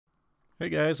Hey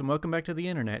guys, and welcome back to the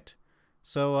internet.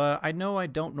 So I know I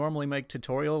don't normally make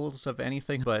tutorials of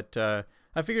anything, but I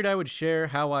figured I would share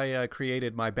how I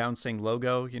created my bouncing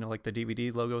logo, like the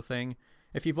DVD logo thing.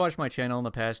 If you've watched my channel in the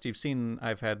past, you've seen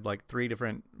I've had like 3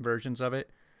 different versions of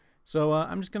it. So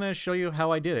I'm just going to show you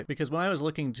how I did it, because when I was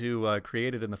looking to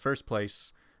create it in the first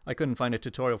place, I couldn't find a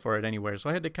tutorial for it anywhere, so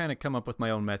I had to kind of come up with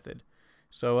my own method.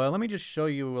 So let me just show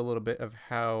you a little bit of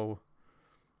how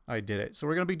I did it. So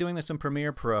we're going to be doing this in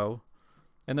Premiere Pro.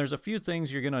 And there's a few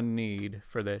things you're going to need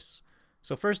for this.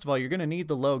 So first of all, you're going to need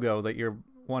the logo that you're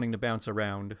wanting to bounce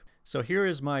around. So here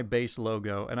is my base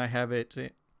logo, and I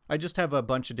just have a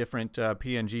bunch of different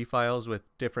PNG files with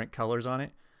different colors on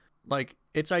it. Like,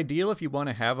 it's ideal if you want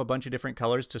to have a bunch of different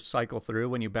colors to cycle through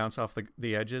when you bounce off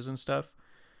the edges and stuff.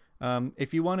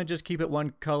 If you want to just keep it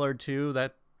one color too,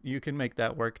 that you can make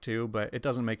that work too, but it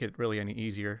doesn't make it really any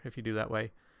easier if you do that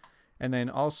way. And then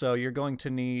also, you're going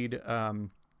to need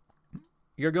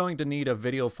a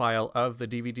video file of the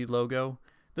DVD logo.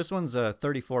 This one's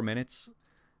 34 minutes.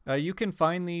 You can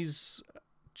find these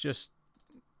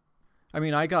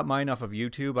I got mine off of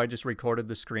YouTube. I just recorded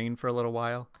the screen for a little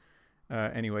while.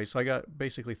 Anyway, so I got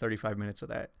basically 35 minutes of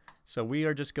that. So we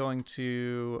are just going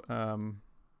to,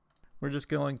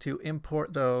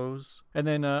 import those. And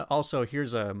then also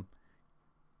here's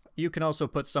you can also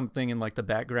put something in like the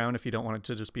background if you don't want it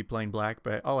to just be plain black,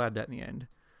 but I'll add that in the end.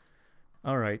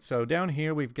 Alright, so down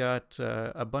here we've got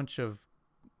a bunch of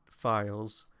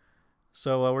files.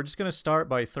 So we're just going to start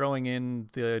by throwing in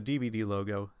the DVD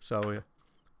logo. So,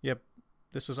 yep,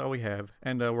 this is all we have.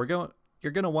 And you're going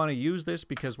to want to use this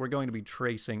because we're going to be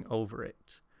tracing over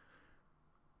it.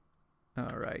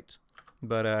 Alright,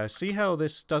 but see how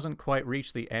this doesn't quite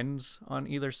reach the ends on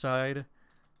either side?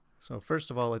 So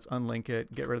first of all, let's unlink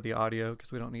it, get rid of the audio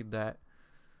because we don't need that.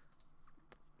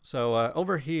 So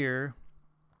over here,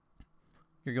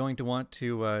 you're going to want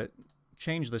to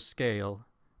change the scale.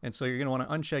 And so you're going to want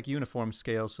to uncheck uniform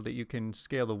scale so that you can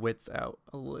scale the width out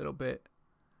a little bit.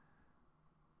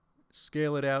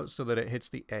 Scale it out so that it hits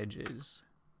the edges.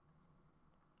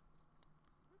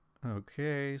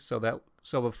 Okay, so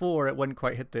before it wouldn't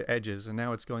quite hit the edges, and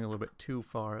now it's going a little bit too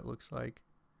far, it looks like.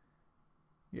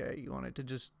 Yeah, you want it to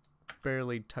just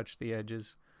barely touch the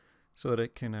edges so that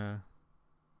it can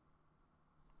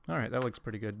Alright, that looks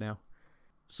pretty good now.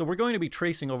 So we're going to be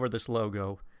tracing over this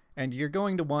logo, and you're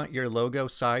going to want your logo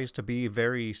size to be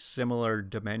very similar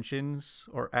dimensions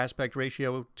or aspect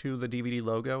ratio to the DVD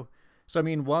logo. So I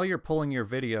mean, while you're pulling your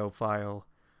video file,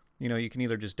 you can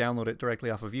either just download it directly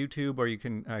off of YouTube, or you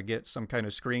can get some kind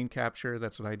of screen capture,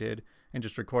 that's what I did, and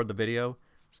just record the video.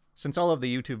 Since all of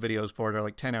the YouTube videos for it are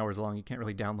like 10 hours long, you can't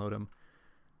really download them.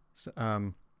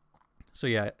 So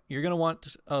yeah, you're going to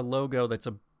want a logo that's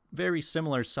a very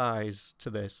similar size to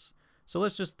this. So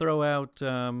let's just throw out,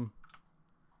 here,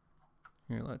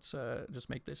 let's just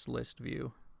make this list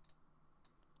view.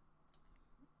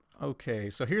 Okay,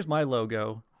 so here's my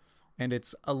logo, and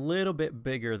it's a little bit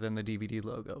bigger than the DVD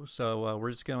logo. So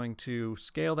we're just going to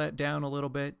scale that down a little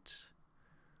bit.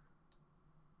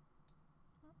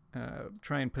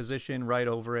 Try and position right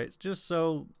over it, just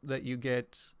so that you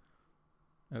get...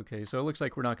 Okay, so it looks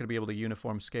like we're not going to be able to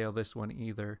uniform scale this one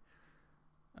either.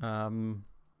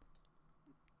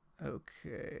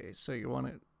 Okay, so you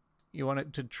want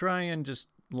it to try and just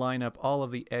line up all of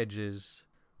the edges.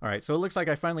 Alright, so it looks like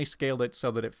I finally scaled it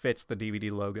so that it fits the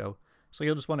DVD logo. So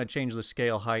you'll just want to change the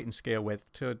scale height and scale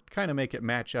width to kind of make it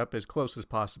match up as close as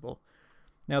possible.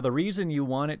 Now the reason you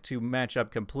want it to match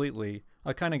up completely,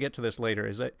 I'll kind of get to this later,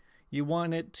 is that you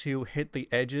want it to hit the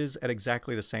edges at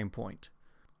exactly the same point.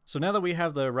 So now that we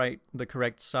have the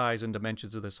correct size and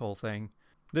dimensions of this whole thing,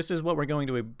 this is what we're going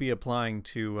to be applying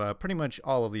to pretty much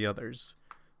all of the others.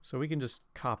 So we can just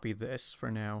copy this for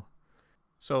now.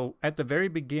 So at the very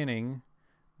beginning,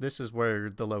 this is where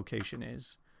the location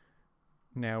is.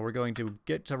 Now we're going to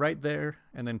get to right there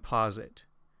and then pause it.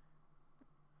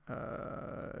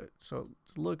 So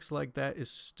it looks like that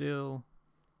is still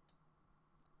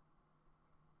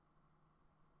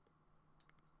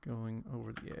going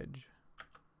over the edge.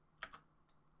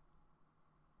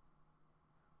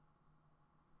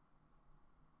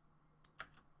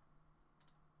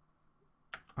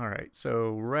 Alright,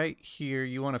 so right here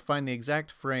you want to find the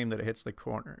exact frame that it hits the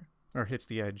corner, or hits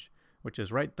the edge, which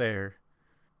is right there.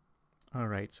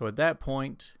 Alright, so at that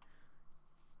point,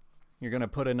 you're going to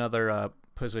put another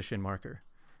position marker.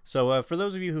 So for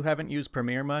those of you who haven't used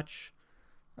Premiere much,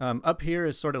 up here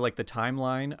is sort of like the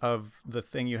timeline of the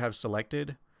thing you have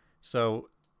selected.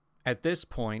 So at this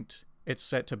point, it's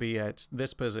set to be at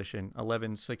this position,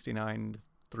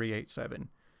 1169.387.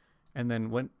 And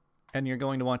then and you're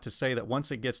going to want to say that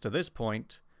once it gets to this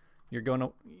point, you're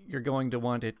going to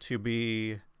want it to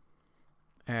be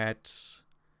at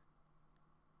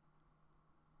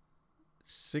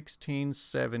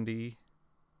 1670.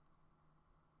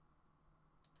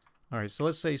 All right, so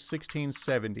let's say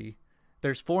 1670.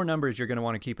 There's 4 numbers you're going to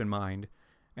want to keep in mind,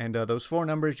 and those 4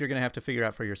 numbers you're going to have to figure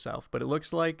out for yourself. But it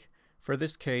looks like for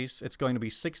this case, it's going to be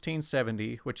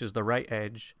 1670, which is the right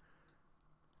edge.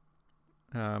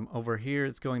 Over here,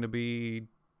 it's going to be,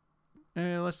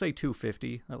 let's say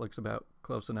 250. That looks about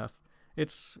close enough.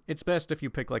 It's best if you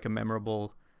pick like a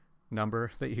memorable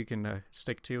number that you can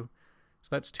stick to. So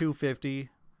that's 250.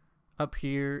 Up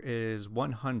here is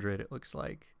 100, it looks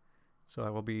like. So I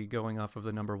will be going off of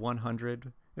the number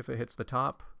 100 if it hits the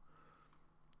top.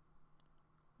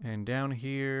 And down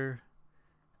here,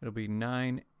 it'll be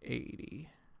 980.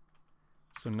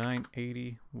 So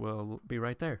 980 will be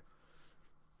right there.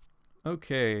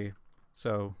 Okay,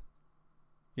 so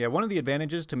yeah, one of the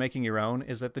advantages to making your own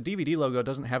is that the DVD logo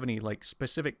doesn't have any like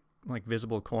specific like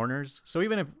visible corners. So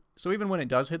even when it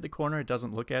does hit the corner, it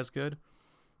doesn't look as good.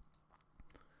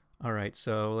 All right,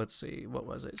 so let's see, what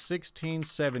was it?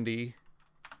 1670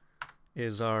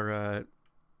 is our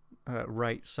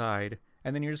right side,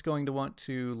 and then you're just going to want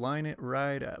to line it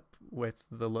right up with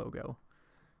the logo.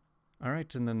 All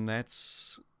right, and then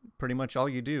that's pretty much all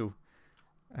you do.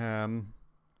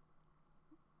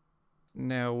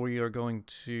 Now we are going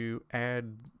to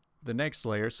add the next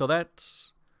layer. So the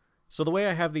way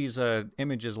I have these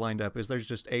images lined up is there's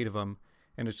just 8 of them,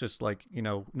 and it's just like, you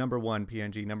know, number 1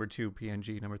 PNG, number 2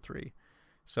 PNG, number 3.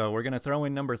 So we're going to throw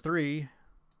in number 3,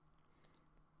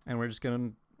 and we're just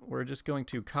going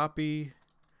to copy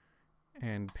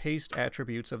and paste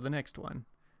attributes of the next one.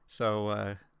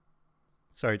 So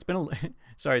sorry, it's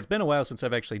been a while since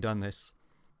I've actually done this.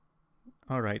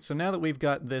 All right, so now that we've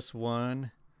got this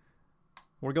one,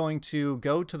 we're going to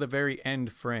go to the very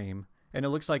end frame, and it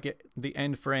looks like the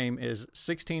end frame is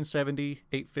 1670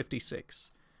 856.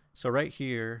 So right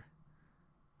here,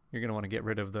 you're going to want to get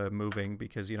rid of the moving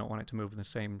because you don't want it to move in the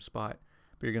same spot.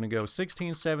 But you're going to go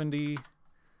 1670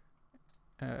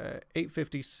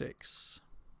 856,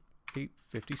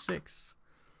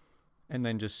 and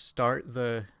then just start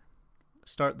the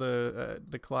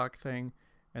clock thing,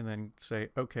 and then say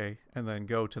okay, and then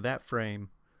go to that frame,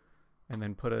 and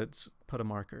then put a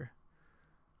marker.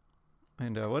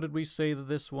 And what did we say that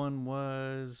this one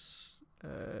was?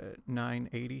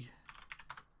 980.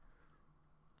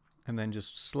 And then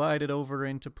just slide it over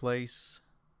into place.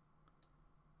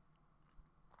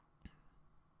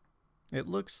 It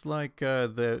looks like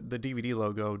the DVD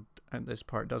logo and this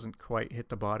part doesn't quite hit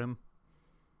the bottom.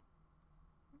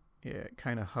 Yeah, it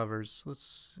kind of hovers.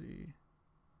 Let's see.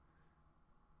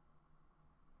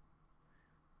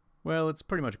 Well, it's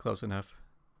pretty much close enough.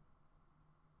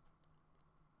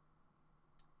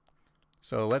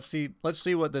 So let's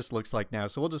see what this looks like now.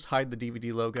 So we'll just hide the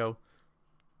DVD logo.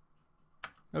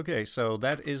 Okay, so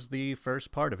that is the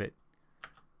first part of it.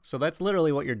 So that's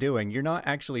literally what you're doing. You're not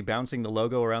actually bouncing the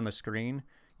logo around the screen.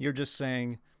 You're just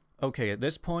saying, okay, at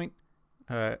this point,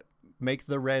 make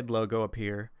the red logo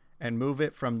appear and move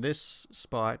it from this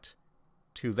spot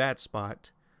to that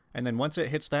spot. And then once it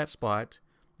hits that spot,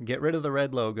 get rid of the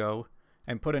red logo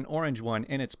and put an orange one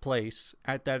in its place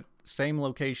at that same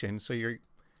location. So you're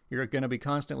going to be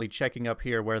constantly checking up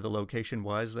here where the location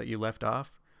was that you left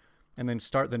off, and then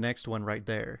start the next one right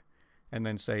there. And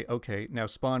then say, okay, now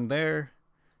spawn there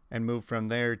and move from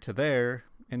there to there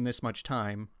in this much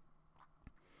time.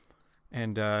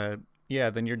 And yeah,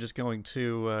 then you're just going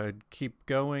to keep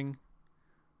going.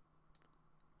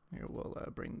 Here, we'll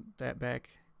bring that back.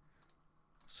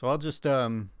 So I'll just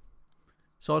so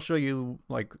I'll show you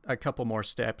like a couple more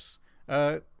steps.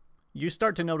 You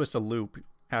start to notice a loop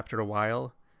after a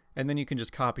while, and then you can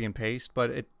just copy and paste,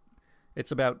 but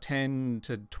it's about 10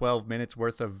 to 12 minutes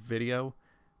worth of video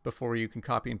before you can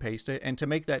copy and paste it. And to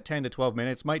make that 10 to 12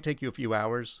 minutes might take you a few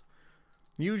hours.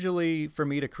 Usually for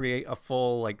me to create a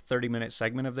full like 30-minute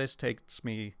segment of this takes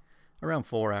me around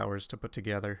 4 hours to put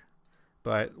together.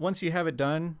 But once you have it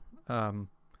done,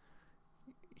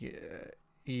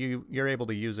 you're able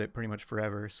to use it pretty much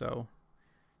forever, so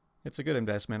it's a good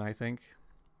investment, I think.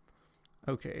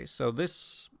 Okay, so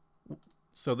this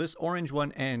orange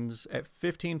one ends at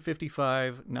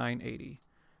 1555 980.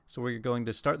 So we're going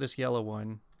to start this yellow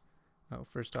one. Oh,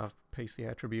 first off, paste the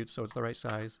attributes so it's the right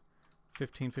size.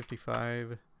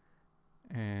 1555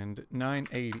 and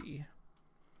 980.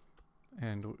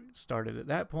 And start it at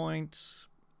that point,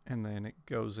 and then it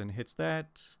goes and hits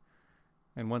that.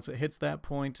 And once it hits that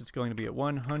point, it's going to be at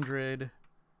 100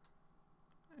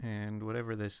 and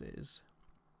whatever this is.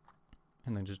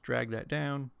 And then just drag that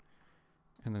down,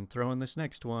 and then throw in this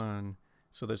next one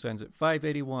So this ends at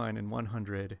 581 and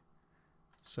 100.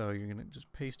 So you're going to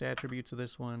just paste attributes of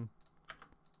this one.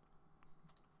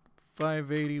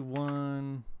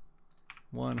 581,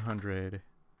 100.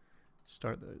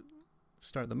 Start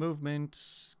the movement.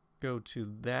 Go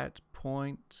to that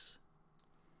point.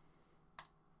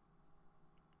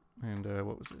 And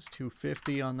what was this?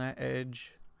 250 on that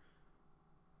edge.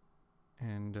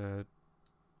 And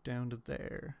down to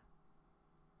there.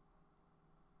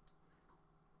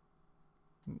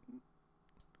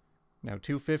 Now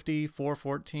 250,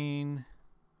 414.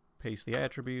 Paste the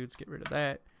attributes, get rid of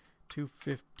that.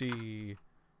 250,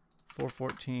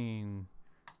 414.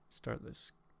 Start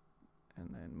this and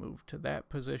then move to that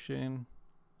position.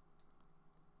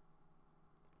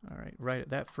 All right, right at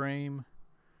that frame.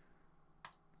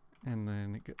 And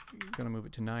then you're going to move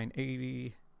it to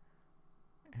 980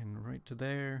 and right to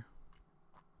there.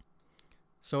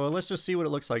 So let's just see what it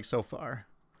looks like so far.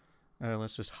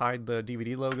 Let's just hide the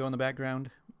DVD logo in the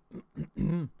background.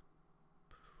 And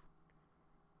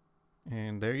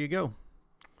there you go.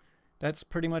 That's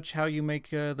pretty much how you make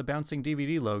the bouncing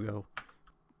DVD logo.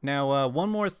 Now, one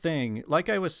more thing. Like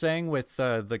I was saying with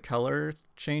the color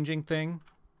changing thing,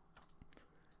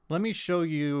 let me show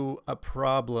you a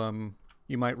problem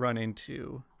you might run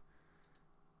into.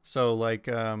 So like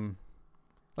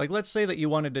let's say that you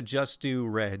wanted to just do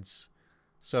reds.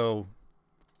 So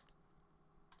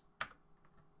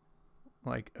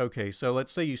like, okay, so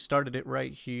let's say you started it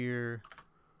right here.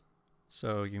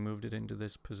 So you moved it into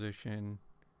this position.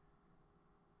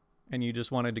 And you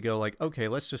just wanted to go like, okay,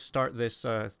 let's just start this,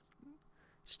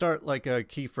 start like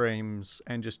keyframes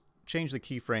and just change the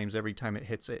keyframes every time it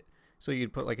hits it. So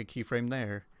you'd put like a keyframe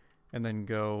there and then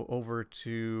go over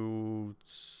to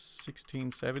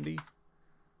 1670.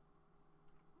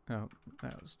 Oh,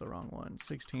 that was the wrong one.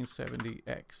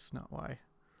 1670X, not Y.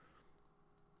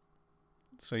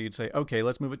 So you'd say, okay,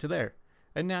 let's move it to there.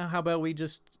 And now how about we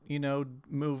just, you know,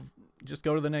 just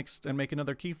go to the next and make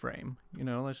another keyframe. You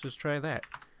know, let's just try that.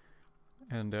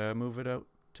 And move it out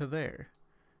to there.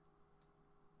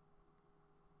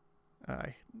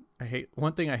 I hate,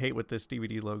 one thing I hate with this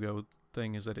DVD logo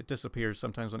thing is that it disappears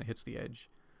sometimes when it hits the edge.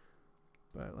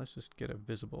 But let's just get a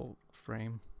visible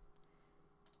frame.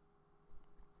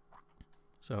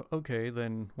 So, okay,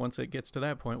 then once it gets to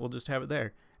that point, we'll just have it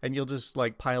there. And you'll just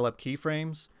like pile up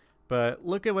keyframes. But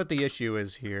look at what the issue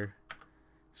is here.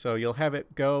 So you'll have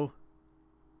it go.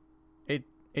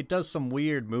 It does some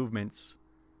weird movements.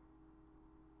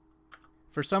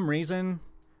 For some reason,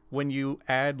 when you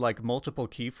add like multiple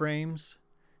keyframes,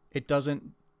 it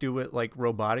doesn't do it like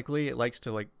robotically. It likes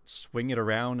to like swing it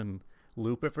around and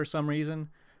loop it for some reason.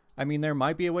 I mean, there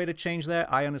might be a way to change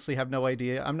that. I honestly have no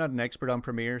idea. I'm not an expert on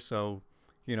Premiere, so,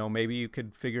 you know, maybe you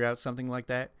could figure out something like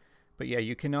that. But yeah,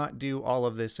 you cannot do all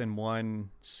of this in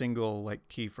one single like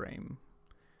keyframe.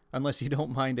 Unless you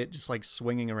don't mind it just like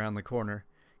swinging around the corner.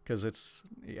 Because it's,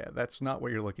 yeah, that's not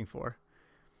what you're looking for.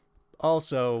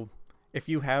 Also, if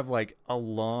you have like a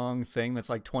long thing that's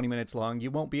like 20 minutes long, you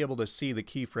won't be able to see the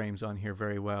keyframes on here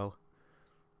very well.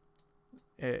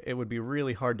 It would be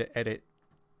really hard to edit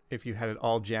if you had it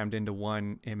all jammed into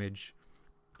one image.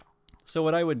 So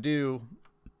what I would do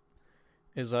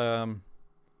is I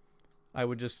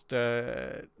would just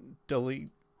delete.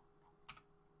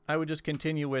 I would just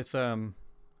continue with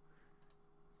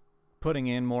putting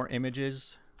in more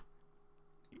images.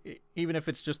 Even if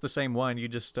it's just the same one, you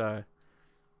just don't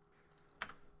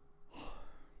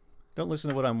listen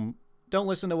to what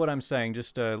I'm saying.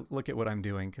 Just look at what I'm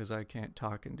doing, because I can't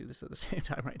talk and do this at the same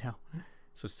time right now.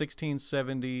 So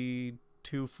 1670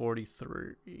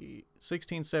 243,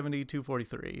 1670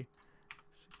 243,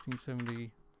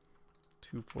 1670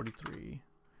 243,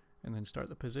 and then start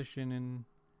the position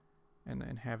and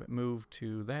then have it move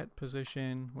to that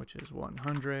position, which is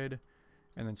 100,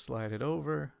 and then slide it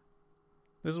over.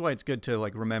 This is why it's good to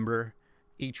like remember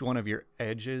each one of your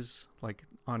edges like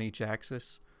on each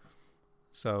axis.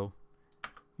 So,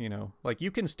 you know, like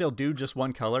you can still do just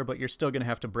one color, but you're still going to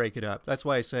have to break it up. That's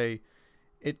why I say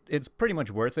it's pretty much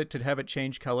worth it to have it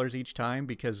change colors each time,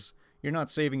 because you're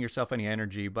not saving yourself any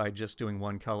energy by just doing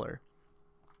one color.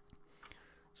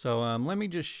 So let me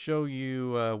just show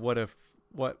you what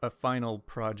a final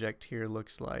project here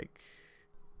looks like.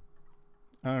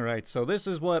 Alright, so this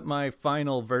is what my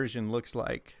final version looks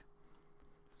like.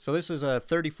 So this is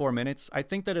 34 minutes. I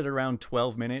think that at around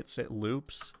 12 minutes it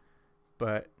loops,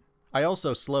 but I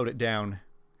also slowed it down.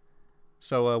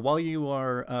 So while you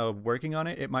are working on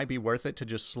it, it might be worth it to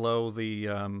just slow the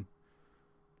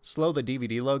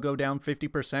DVD logo down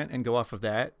 50% and go off of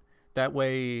that. That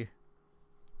way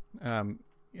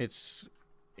it's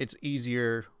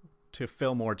easier to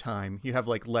fill more time. You have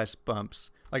like less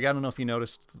bumps. Like, I don't know if you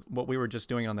noticed what we were just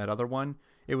doing on that other one.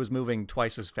 It was moving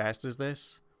twice as fast as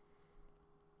this.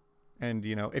 And,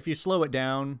 you know, if you slow it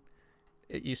down,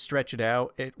 you stretch it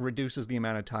out, it reduces the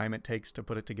amount of time it takes to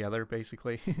put it together,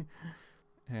 basically.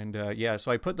 And yeah,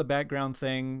 so I put the background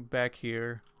thing back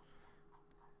here.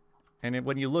 And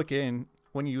when you look in,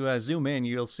 when you zoom in,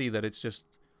 you'll see that it's just,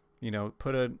 you know,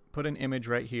 put an image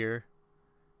right here,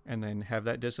 and then have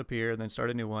that disappear, and then start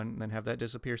a new one, and then have that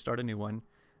disappear, start a new one,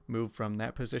 move from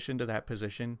that position to that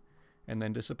position, and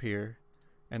then disappear,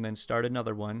 and then start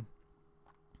another one.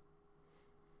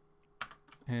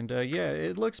 And yeah,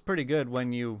 it looks pretty good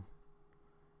when you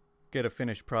get a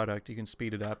finished product. You can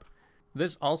speed it up.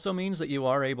 This also means that you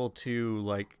are able to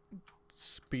like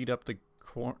speed up the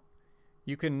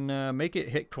you can make it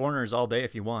hit corners all day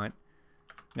if you want.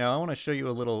 Now I want to show you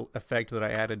a little effect that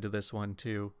I added to this one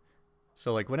too.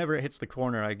 So like whenever it hits the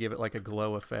corner, I give it like a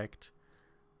glow effect.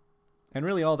 And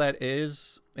really all that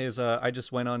is I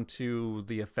just went onto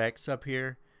the effects up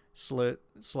here,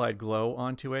 slide glow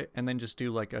onto it, and then just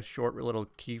do like a short little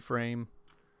keyframe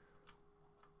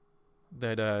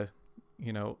that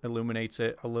you know, illuminates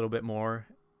it a little bit more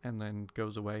and then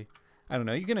goes away. I don't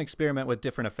know, you can experiment with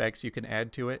different effects you can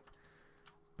add to it.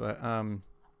 But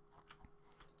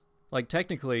like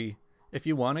technically, if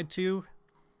you wanted to,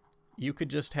 you could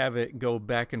just have it go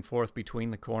back and forth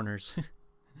between the corners.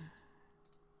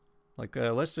 Like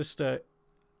let's just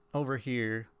over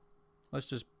here, let's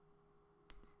just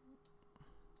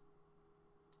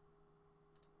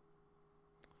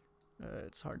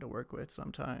it's hard to work with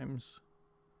sometimes.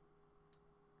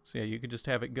 So yeah, you could just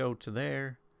have it go to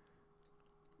there,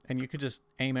 and you could just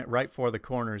aim it right for the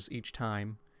corners each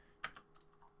time.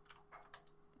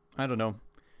 I don't know.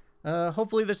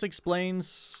 Hopefully this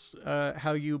explains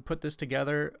how you put this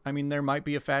together. I mean, there might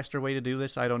be a faster way to do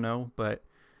this, I don't know, but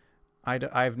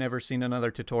I've never seen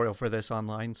another tutorial for this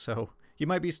online, so you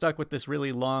might be stuck with this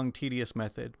really long, tedious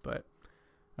method. But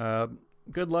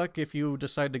good luck if you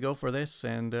decide to go for this,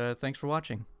 and thanks for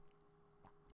watching.